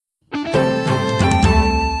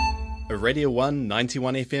a Radio 1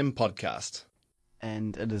 91 FM podcast.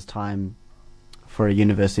 And it is time for a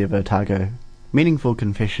University of Otago meaningful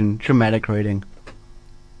confession, dramatic reading.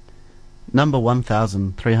 Number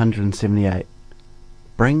 1378.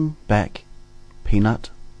 Bring back peanut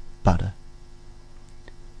butter.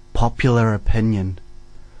 Popular opinion.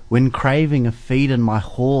 When craving a feed in my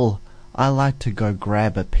hall, I like to go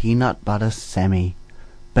grab a peanut butter Sammy.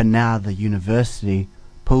 But now the university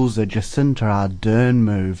pulls a Jacinda Ardern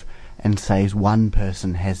move and says one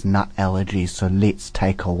person has nut allergies, so let's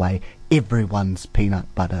take away everyone's peanut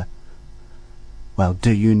butter. Well,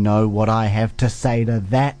 do you know what I have to say to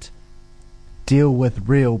that? Deal with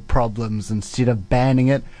real problems instead of banning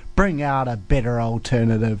it. Bring out a better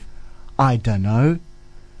alternative. I dunno.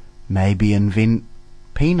 Maybe invent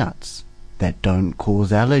peanuts that don't cause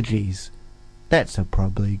allergies. That's a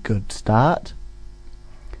probably good start.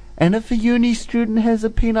 And if a uni student has a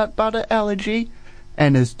peanut butter allergy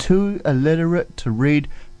and is too illiterate to read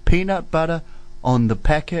peanut butter on the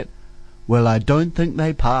packet, well, I don't think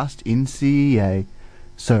they passed NCEA.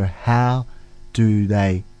 So how do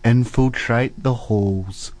they infiltrate the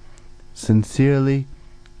halls? Sincerely,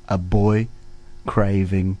 a boy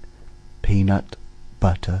craving peanut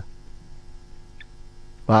butter.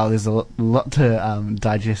 Wow, there's a lot to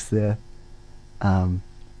digest there.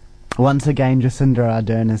 Once again, Jacinda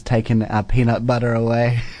Ardern has taken our peanut butter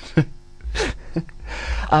away.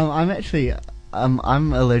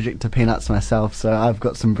 I'm allergic to peanuts myself, so I've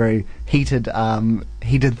got some very heated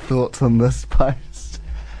thoughts on this post.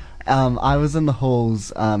 I was in the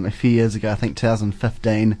halls a few years ago, I think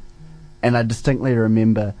 2015, and I distinctly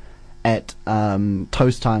remember at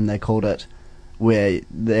toast time, they called it, where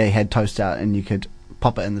they had toast out and you could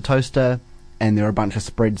pop it in the toaster, and there were a bunch of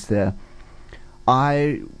spreads there.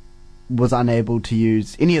 I was unable to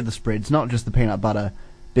use any of the spreads, not just the peanut butter,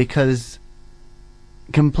 because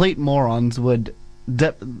complete morons would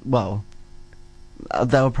dip, well,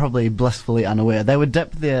 they were probably blissfully unaware. They would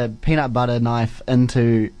dip their peanut butter knife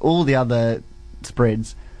into all the other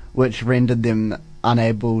spreads, which rendered them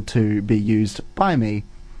unable to be used by me.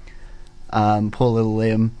 Poor little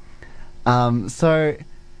Liam. So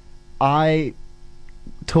I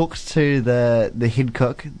talked to the head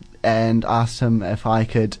cook and asked him if I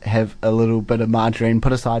could have a little bit of margarine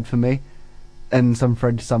put aside for me in some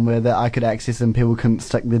fridge somewhere that I could access and people couldn't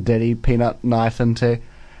stick the dirty peanut knife into.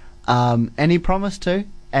 And he promised to,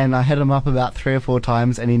 and I hit him up about 3 or 4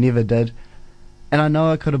 times and he never did. And I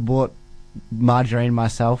know I could have bought margarine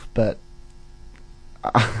myself, but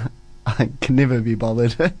I could never be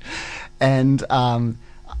bothered. And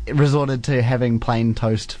resorted to having plain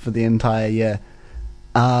toast for the entire year.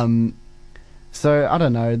 So, I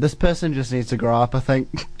don't know, this person just needs to grow up, I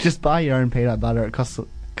think. Just buy your own peanut butter, it costs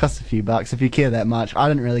a few bucks if you care that much. I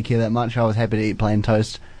didn't really care that much, I was happy to eat plain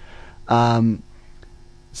toast.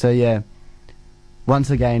 So yeah, once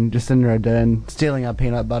again, Jacinda Ardern stealing our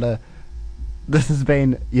peanut butter. This has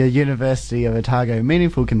been your University of Otago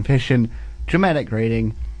Meaningful Confession, dramatic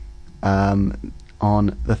reading, on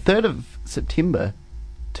the 3rd of September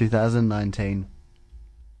 2019.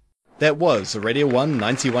 That was a Radio 1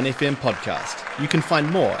 91 FM podcast. You can find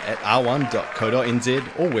more at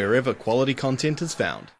r1.co.nz or wherever quality content is found.